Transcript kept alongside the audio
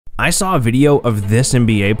I saw a video of this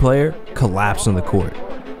NBA player collapse on the court,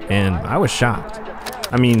 and I was shocked.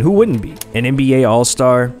 I mean, who wouldn't be? An NBA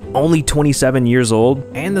All-Star, only 27 years old,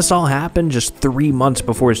 and this all happened just 3 months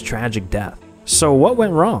before his tragic death. So what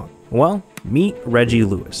went wrong? Well, meet Reggie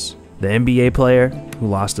Lewis, the NBA player who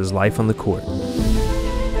lost his life on the court.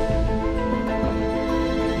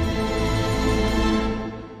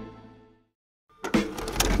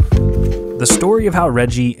 The story of how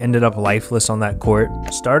Reggie ended up lifeless on that court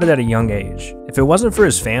started at a young age. If it wasn't for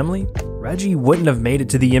his family, Reggie wouldn't have made it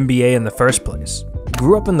to the NBA in the first place. He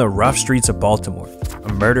grew up in the rough streets of Baltimore,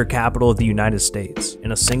 a murder capital of the United States,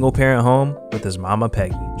 in a single-parent home with his mama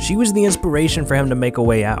Peggy. She was the inspiration for him to make a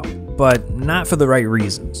way out, but not for the right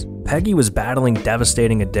reasons. Peggy was battling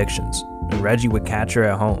devastating addictions, and Reggie would catch her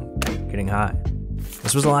at home, getting high.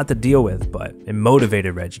 This was a lot to deal with, but it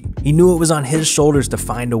motivated Reggie. He knew it was on his shoulders to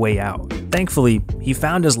find a way out. Thankfully, he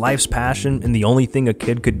found his life's passion in the only thing a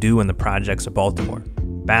kid could do in the projects of Baltimore: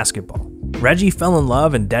 basketball. Reggie fell in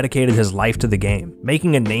love and dedicated his life to the game,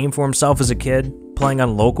 making a name for himself as a kid, playing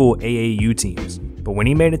on local AAU teams. But when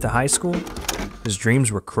he made it to high school, his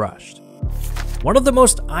dreams were crushed. One of the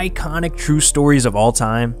most iconic true stories of all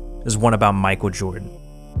time is one about Michael Jordan,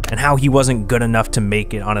 and how he wasn't good enough to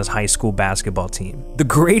make it on his high school basketball team. The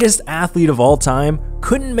greatest athlete of all time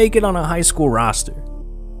couldn't make it on a high school roster.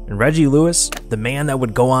 And Reggie Lewis, the man that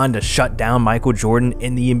would go on to shut down Michael Jordan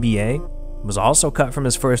in the NBA, was also cut from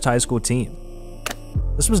his first high school team.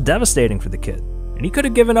 This was devastating for the kid, and he could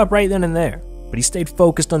have given up right then and there, but he stayed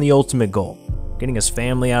focused on the ultimate goal: getting his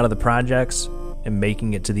family out of the projects and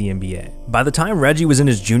making it to the NBA. By the time Reggie was in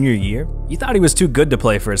his junior year, he thought he was too good to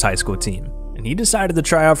play for his high school team, and he decided to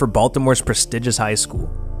try out for Baltimore's prestigious high school,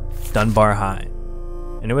 Dunbar High.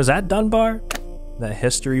 And it was at Dunbar that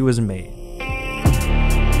history was made.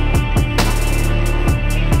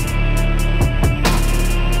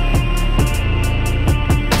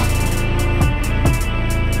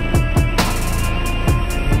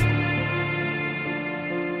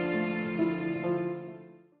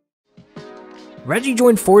 Reggie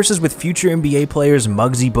joined forces with future NBA players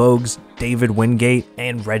Muggsy Bogues, David Wingate,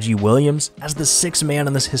 and Reggie Williams as the sixth man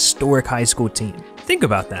on this historic high school team. Think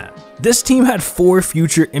about that. This team had 4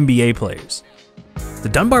 future NBA players. The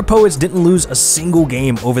Dunbar Poets didn't lose a single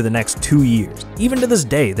game over the next 2 years. Even to this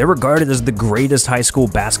day, they're regarded as the greatest high school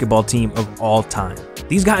basketball team of all time.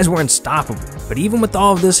 These guys were unstoppable, but even with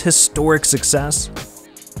all of this historic success,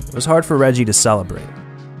 it was hard for Reggie to celebrate.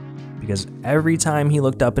 Because every time he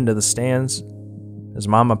looked up into the stands, his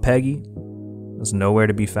mama Peggy was nowhere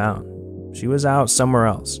to be found. She was out somewhere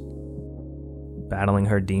else, battling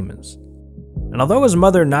her demons. And although his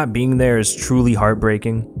mother not being there is truly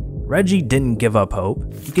heartbreaking, Reggie didn't give up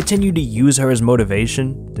hope. He continued to use her as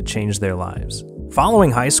motivation to change their lives.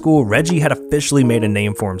 Following high school, Reggie had officially made a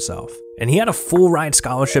name for himself, and he had a full-ride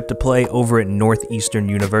scholarship to play over at Northeastern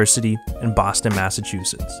University in Boston,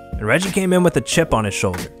 Massachusetts. And Reggie came in with a chip on his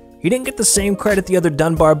shoulder. He didn't get the same credit the other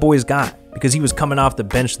Dunbar boys got, because he was coming off the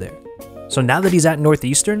bench there. So now that he's at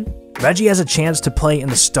Northeastern, Reggie has a chance to play in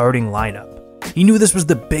the starting lineup. He knew this was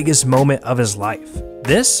the biggest moment of his life.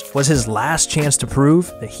 This was his last chance to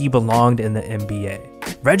prove that he belonged in the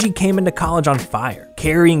NBA. Reggie came into college on fire,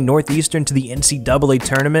 carrying Northeastern to the NCAA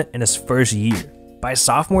tournament in his first year. By his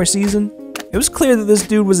sophomore season, it was clear that this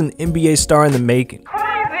dude was an NBA star in the making.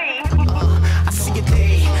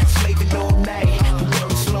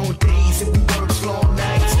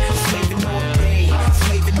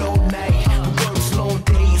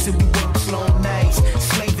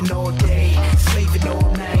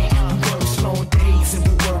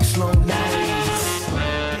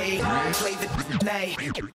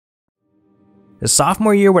 His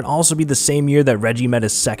sophomore year would also be the same year that Reggie met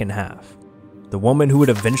his second half, the woman who would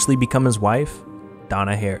eventually become his wife,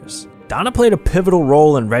 Donna Harris. Donna played a pivotal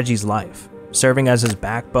role in Reggie's life, serving as his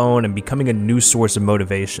backbone and becoming a new source of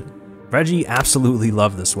motivation. Reggie absolutely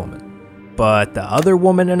loved this woman, but the other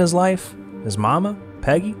woman in his life, his mama,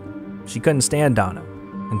 Peggy, she couldn't stand Donna,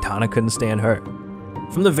 and Donna couldn't stand her.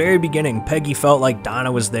 From the very beginning, Peggy felt like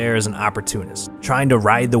Donna was there as an opportunist, trying to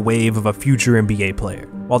ride the wave of a future NBA player,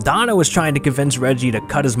 while Donna was trying to convince Reggie to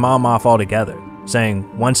cut his mom off altogether,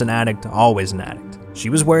 saying, once an addict, always an addict. She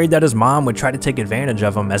was worried that his mom would try to take advantage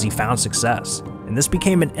of him as he found success, and this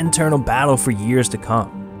became an internal battle for years to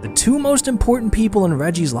come. The two most important people in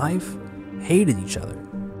Reggie's life hated each other.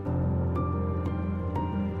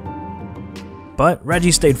 But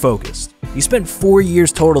Reggie stayed focused. He spent 4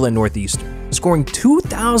 years total at Northeastern, scoring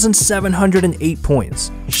 2,708 points,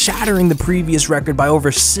 shattering the previous record by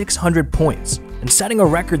over 600 points. and setting a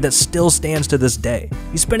record that still stands to this day.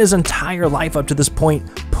 He spent his entire life up to this point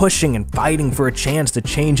pushing and fighting for a chance to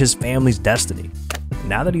change his family's destiny. And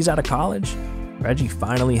now that he's out of college, Reggie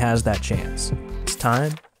finally has that chance. It's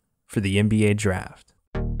time for the NBA draft.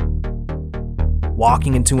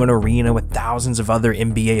 Walking into an arena with thousands of other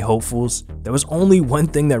NBA hopefuls, there was only one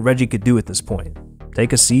thing that Reggie could do at this point: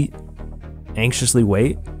 take a seat, anxiously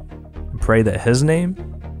wait, and pray that his name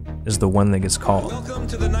is the one that gets called. Welcome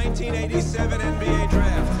to the 1987 NBA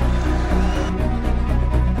Draft.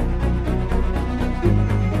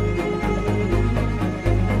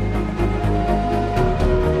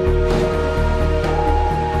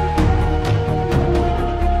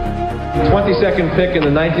 The 22nd pick in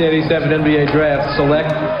the 1987 NBA Draft,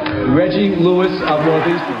 select Reggie Lewis of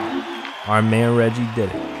Northeastern. Our man Reggie did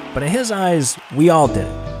it. But in his eyes, we all did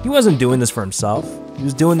it. He wasn't doing this for himself. He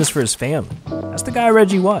was doing this for his family. That's the guy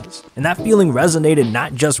Reggie was. And that feeling resonated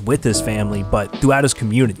not just with his family, but throughout his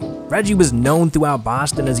community. Reggie was known throughout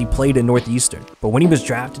Boston as he played in Northeastern. But when he was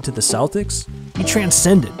drafted to the Celtics, he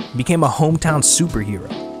transcended and became a hometown superhero.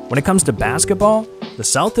 When it comes to basketball, the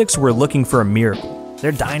Celtics were looking for a miracle.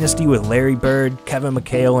 Their dynasty with Larry Bird, Kevin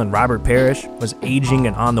McHale, and Robert Parrish was aging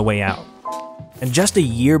and on the way out. And just a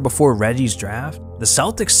year before Reggie's draft, the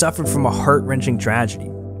Celtics suffered from a heart-wrenching tragedy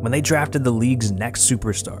when they drafted the league's next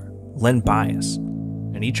superstar, Len Bias,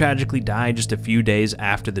 and he tragically died just a few days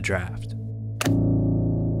after the draft.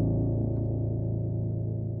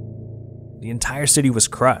 The entire city was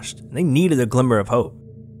crushed, and they needed a glimmer of hope.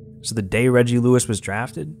 So the day Reggie Lewis was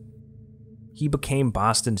drafted, he became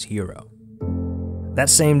Boston's hero. That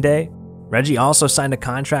same day, Reggie also signed a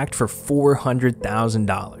contract for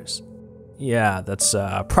 $400,000. Yeah, that's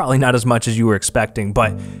probably not as much as you were expecting,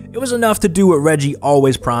 but it was enough to do what Reggie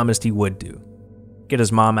always promised he would do: get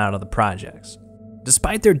his mom out of the projects.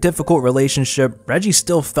 Despite their difficult relationship, Reggie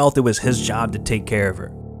still felt it was his job to take care of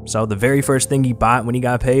her. So the very first thing he bought when he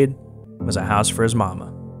got paid was a house for his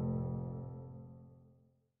mama.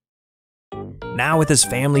 Now with his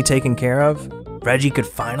family taken care of, Reggie could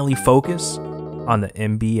finally focus on the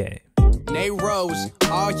NBA.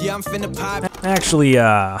 Actually,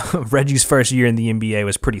 Reggie's first year in the NBA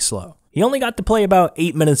was pretty slow. He only got to play about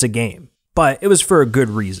 8 minutes a game, but it was for a good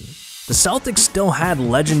reason. The Celtics still had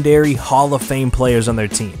legendary Hall of Fame players on their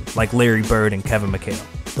team, like Larry Bird and Kevin McHale.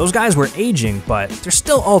 Those guys were aging, but they're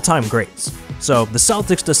still all-time greats. So the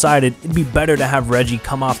Celtics decided it'd be better to have Reggie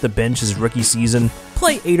come off the bench his rookie season,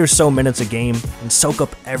 play 8 or so minutes a game, and soak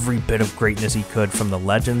up every bit of greatness he could from the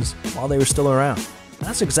legends while they were still around.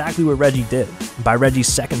 That's exactly what Reggie did. By Reggie's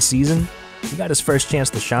second season, he got his first chance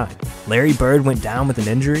to shine. Larry Bird went down with an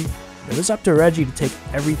injury. It was up to Reggie to take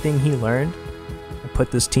everything he learned and put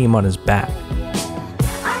this team on his back.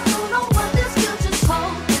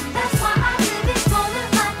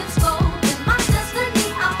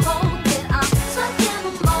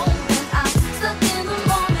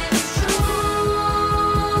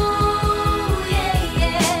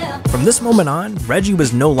 From this moment on, Reggie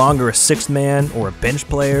was no longer a sixth man or a bench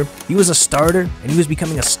player. He was a starter, and he was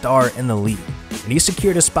becoming a star in the league. And he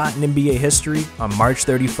secured a spot in NBA history on March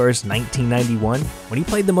 31st, 1991, when he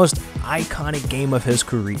played the most iconic game of his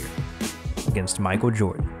career against Michael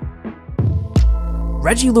Jordan.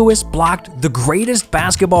 Reggie Lewis blocked the greatest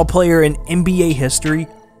basketball player in NBA history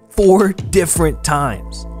 4 different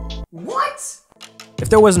times. What? If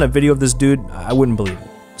there wasn't a video of this dude, I wouldn't believe it.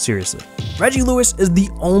 Seriously. Reggie Lewis is the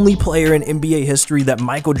only player in NBA history that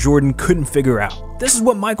Michael Jordan couldn't figure out. This is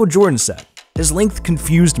what Michael Jordan said: "His length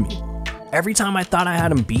confused me. Every time I thought I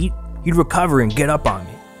had him beat, he'd recover and get up on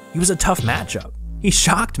me. He was a tough matchup. He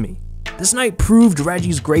shocked me." This night proved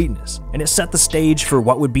Reggie's greatness, and it set the stage for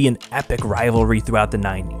what would be an epic rivalry throughout the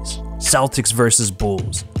 90s. Celtics versus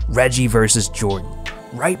Bulls, Reggie versus Jordan.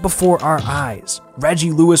 Right before our eyes,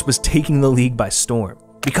 Reggie Lewis was taking the league by storm,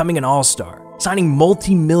 becoming an all-star, signing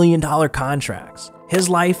multi-million-dollar contracts. His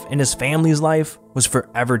life and his family's life was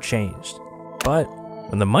forever changed. But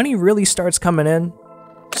when the money really starts coming in,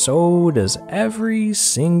 so does every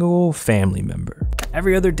single family member.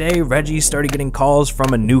 Every other day, Reggie started getting calls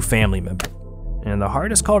from a new family member. And the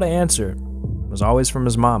hardest call to answer was always from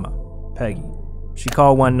his mama, Peggy. She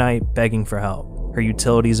called one night begging for help. Her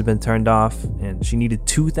utilities had been turned off, and she needed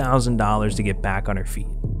 $2,000 to get back on her feet.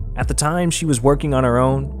 At the time, she was working on her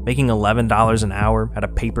own, making $11 an hour at a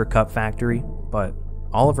paper cup factory, but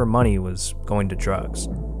all of her money was going to drugs.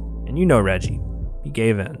 And you know Reggie, he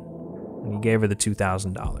gave in, and he gave her the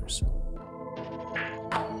 $2,000.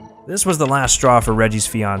 This was the last straw for Reggie's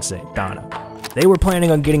fiancée, Donna. They were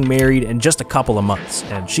planning on getting married in just a couple of months,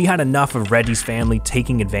 and she had enough of Reggie's family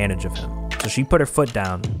taking advantage of him. So she put her foot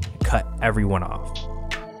down and cut everyone off.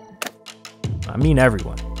 I mean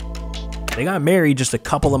everyone. They got married just a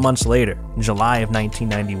couple of months later, in July of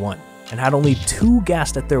 1991, and had only 2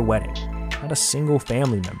 guests at their wedding, not a single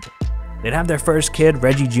family member. They'd have their first kid,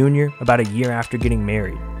 Reggie Jr., about a year after getting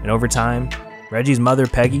married, and over time, Reggie's mother,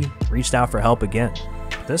 Peggy, reached out for help again.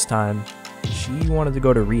 But this time, she wanted to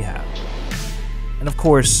go to rehab. And of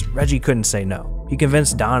course, Reggie couldn't say no. He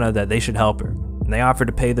convinced Donna that they should help her, and they offered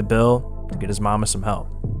to pay the bill to get his mama some help.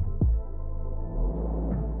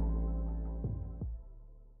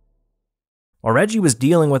 While Reggie was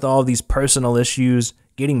dealing with all of these personal issues,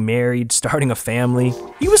 getting married, starting a family,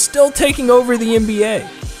 he was still taking over the NBA.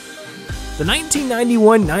 The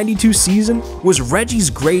 1991-92 season was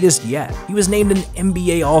Reggie's greatest yet. He was named an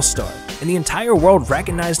NBA All-Star, and the entire world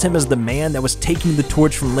recognized him as the man that was taking the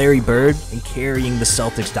torch from Larry Bird and carrying the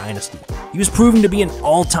Celtics dynasty. He was proving to be an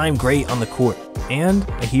all-time great on the court, and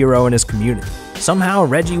a hero in his community. Somehow,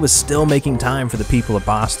 Reggie was still making time for the people of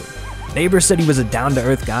Boston. Neighbors said he was a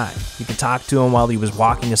down-to-earth guy. You could talk to him while he was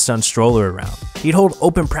walking his son's stroller around. He'd hold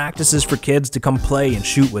open practices for kids to come play and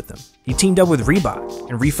shoot with him. He teamed up with REBOUND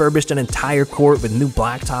and refurbished an entire court with new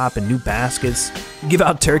blacktop and new baskets. He'd give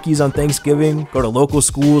out turkeys on Thanksgiving, go to local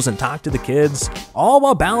schools and talk to the kids, all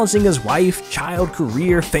while balancing his wife, child,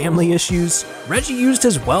 career, family issues. Reggie used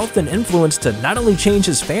his wealth and influence to not only change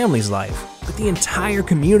his family's life, but the entire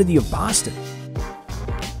community of Boston.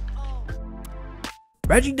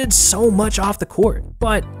 Reggie did so much off the court,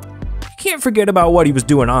 but you can't forget about what he was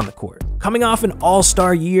doing on the court. Coming off an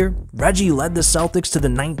all-star year, Reggie led the Celtics to the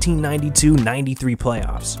 1992-93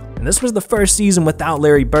 playoffs. And this was the first season without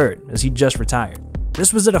Larry Bird, as he just retired.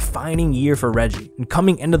 This was a defining year for Reggie, and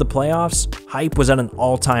coming into the playoffs, hype was at an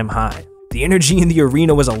all-time high. The energy in the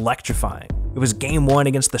arena was electrifying. It was Game 1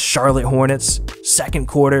 against the Charlotte Hornets, second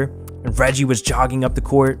quarter, and Reggie was jogging up the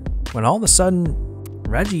court, when all of a sudden,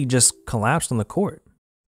 Reggie just collapsed on the court.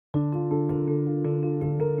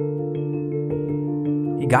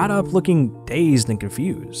 He got up looking dazed and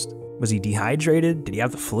confused. Was he dehydrated? Did he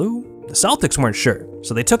have the flu? The Celtics weren't sure,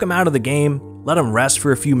 so they took him out of the game, let him rest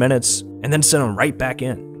for a few minutes, and then sent him right back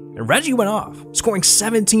in. And Reggie went off, scoring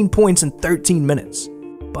 17 points in 13 minutes.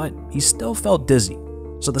 But he still felt dizzy,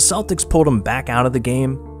 so the Celtics pulled him back out of the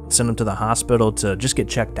game and sent him to the hospital to just get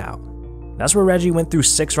checked out. That's where Reggie went through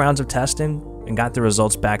 6 rounds of testing and got the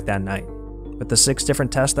results back that night. With the 6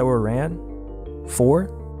 different tests that were ran,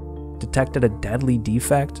 4 detected a deadly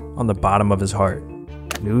defect on the bottom of his heart.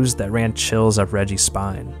 News that ran chills up Reggie's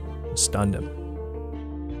spine and stunned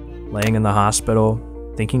him. Laying in the hospital,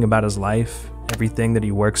 thinking about his life, everything that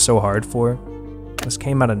he worked so hard for, this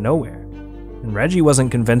came out of nowhere. And Reggie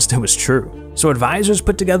wasn't convinced it was true. So advisors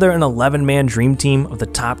put together an 11-man dream team of the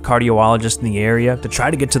top cardiologists in the area to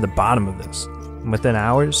try to get to the bottom of this. And within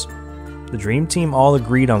hours, the dream team all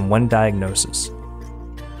agreed on one diagnosis.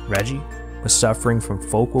 Reggie was suffering from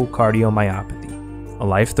focal cardiomyopathy, a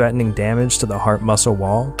life-threatening damage to the heart muscle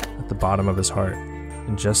wall at the bottom of his heart.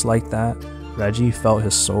 And just like that, Reggie felt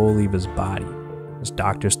his soul leave his body. His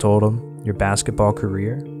doctors told him, "Your basketball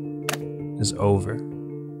career is over."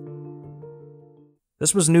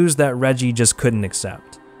 This was news that Reggie just couldn't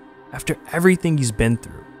accept. After everything he's been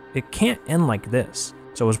through, it can't end like this.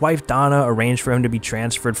 So his wife Donna arranged for him to be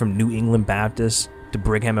transferred from New England Baptist to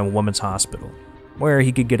Brigham and Women's Hospital, where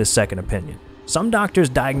he could get a second opinion. Some doctors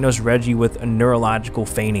diagnosed Reggie with a neurological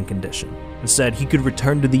fainting condition and said he could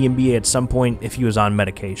return to the NBA at some point if he was on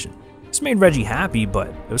medication. This made Reggie happy, but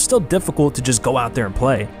it was still difficult to just go out there and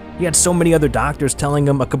play. He had so many other doctors telling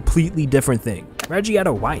him a completely different thing. Reggie had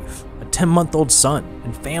a wife, a 10-month-old son,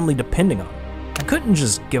 and family depending on him. He couldn't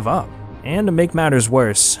just give up. And to make matters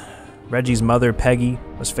worse, Reggie's mother, Peggy,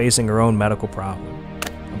 was facing her own medical problem,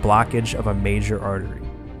 a blockage of a major artery.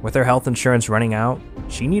 With her health insurance running out,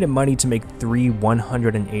 she needed money to make 3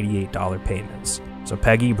 $188 payments. So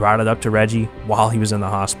Peggy brought it up to Reggie while he was in the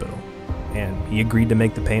hospital, and he agreed to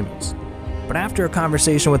make the payments. But after a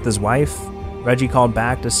conversation with his wife, Reggie called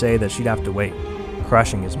back to say that she'd have to wait,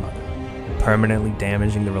 crushing his mother and permanently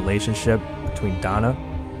damaging the relationship between Donna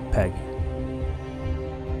and Peggy.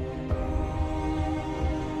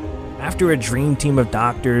 After a dream team of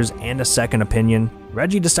doctors and a second opinion,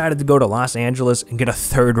 Reggie decided to go to Los Angeles and get a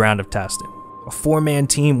 3rd round of testing. A 4-man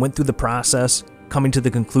team went through the process, coming to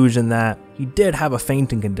the conclusion that he did have a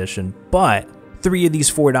fainting condition, but 3 of these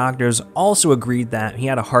 4 doctors also agreed that he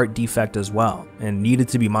had a heart defect as well and needed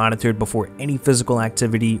to be monitored before any physical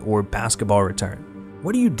activity or basketball return.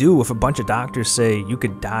 What do you do if a bunch of doctors say you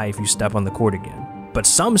could die if you step on the court again, but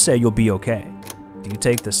some say you'll be okay? Do you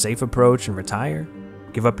take the safe approach and retire?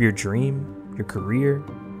 Give up your dream, your career,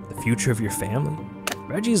 the future of your family?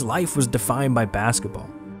 Reggie's life was defined by basketball.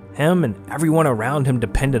 Him and everyone around him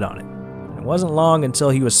depended on it. And It wasn't long until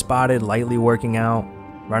he was spotted lightly working out,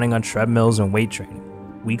 running on treadmills and weight training.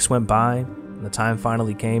 Weeks went by, and the time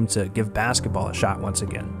finally came to give basketball a shot once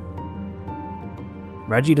again.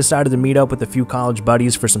 Reggie decided to meet up with a few college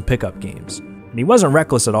buddies for some pickup games, and he wasn't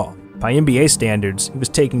reckless at all. By NBA standards, he was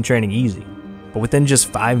taking training easy. But within just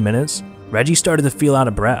 5 minutes, Reggie started to feel out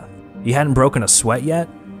of breath. He hadn't broken a sweat yet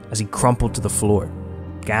as he crumpled to the floor,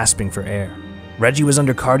 gasping for air. Reggie was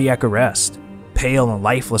under cardiac arrest, pale and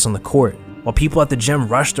lifeless on the court, while people at the gym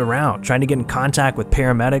rushed around trying to get in contact with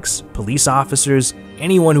paramedics, police officers,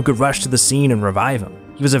 anyone who could rush to the scene and revive him.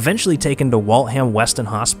 He was eventually taken to Waltham Weston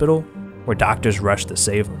Hospital, where doctors rushed to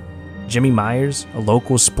save him. Jimmy Myers, a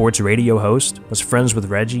local sports radio host, was friends with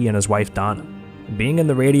Reggie and his wife Donna. And being in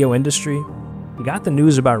the radio industry, he got the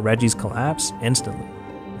news about Reggie's collapse instantly.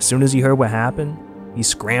 As soon as he heard what happened, he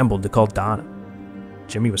scrambled to call Donna.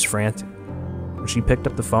 Jimmy was frantic. When she picked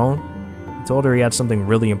up the phone, he told her he had something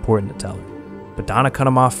really important to tell her. But Donna cut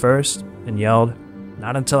him off first and yelled,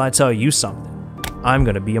 "Not until I tell you something. I'm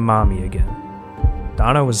gonna be a mommy again."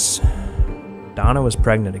 Donna was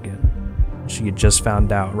pregnant again. She had just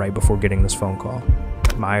found out right before getting this phone call.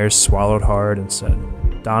 Myers swallowed hard and said,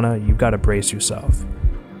 "Donna, you've got to brace yourself."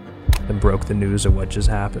 Then broke the news of what just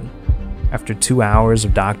happened. After 2 hours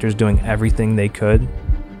of doctors doing everything they could,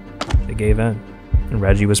 they gave in, and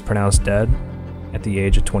Reggie was pronounced dead at the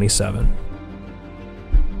age of 27.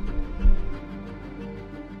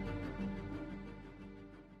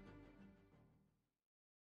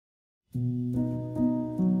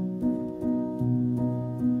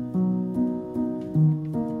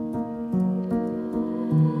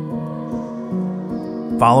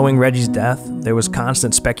 Following Reggie's death, there was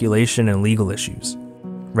constant speculation and legal issues.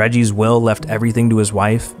 Reggie's will left everything to his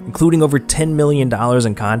wife, including over $10 million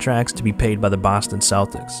in contracts to be paid by the Boston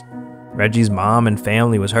Celtics. Reggie's mom and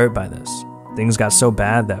family was hurt by this. Things got so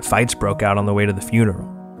bad that fights broke out on the way to the funeral.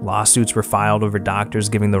 Lawsuits were filed over doctors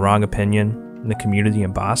giving the wrong opinion, and the community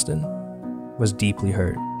in Boston was deeply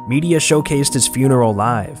hurt. Media showcased his funeral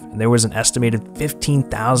live, and there was an estimated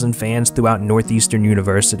 15,000 fans throughout Northeastern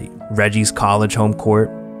University, Reggie's college home court,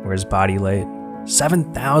 where his body laid.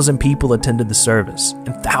 7,000 people attended the service,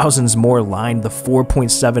 and thousands more lined the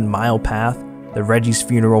 4.7-mile path that Reggie's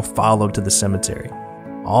funeral followed to the cemetery.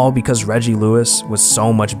 All because Reggie Lewis was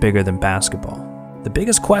so much bigger than basketball. The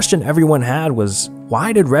biggest question everyone had was,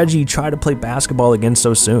 why did Reggie try to play basketball again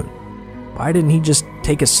so soon? Why didn't he just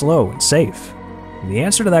take it slow and safe? The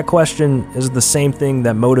answer to that question is the same thing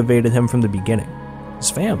that motivated him from the beginning: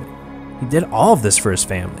 his family. He did all of this for his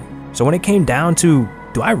family. So when it came down to,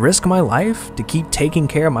 do I risk my life to keep taking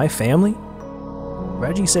care of my family?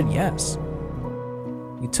 Reggie said yes.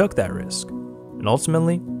 He took that risk, and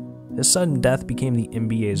ultimately, his sudden death became the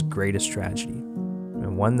NBA's greatest tragedy,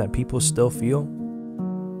 and one that people still feel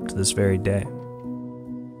to this very day.